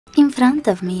In front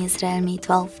of me is Realme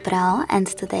 12 Pro, and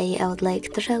today I would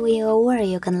like to show you where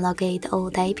you can locate all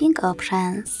typing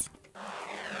options.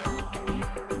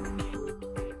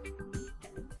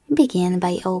 Begin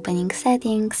by opening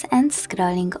Settings and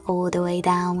scrolling all the way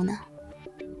down.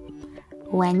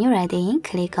 When you're ready,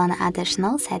 click on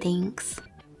Additional Settings.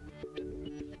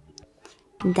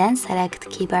 Then select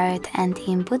Keyboard and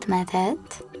Input Method.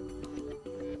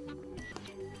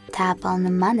 Tap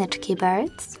on Manage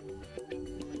Keyboards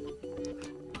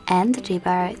and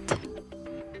Gboard.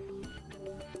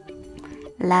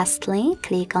 Lastly,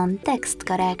 click on Text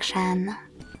Correction.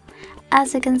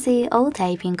 As you can see, all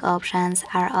typing options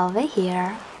are over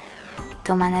here.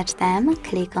 To manage them,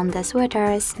 click on the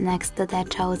switchers next to the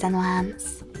chosen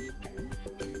ones.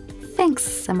 Thanks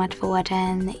so much for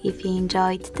watching. If you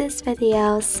enjoyed this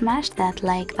video, smash that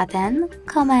like button,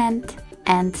 comment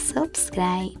and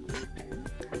subscribe.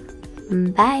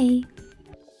 Bye!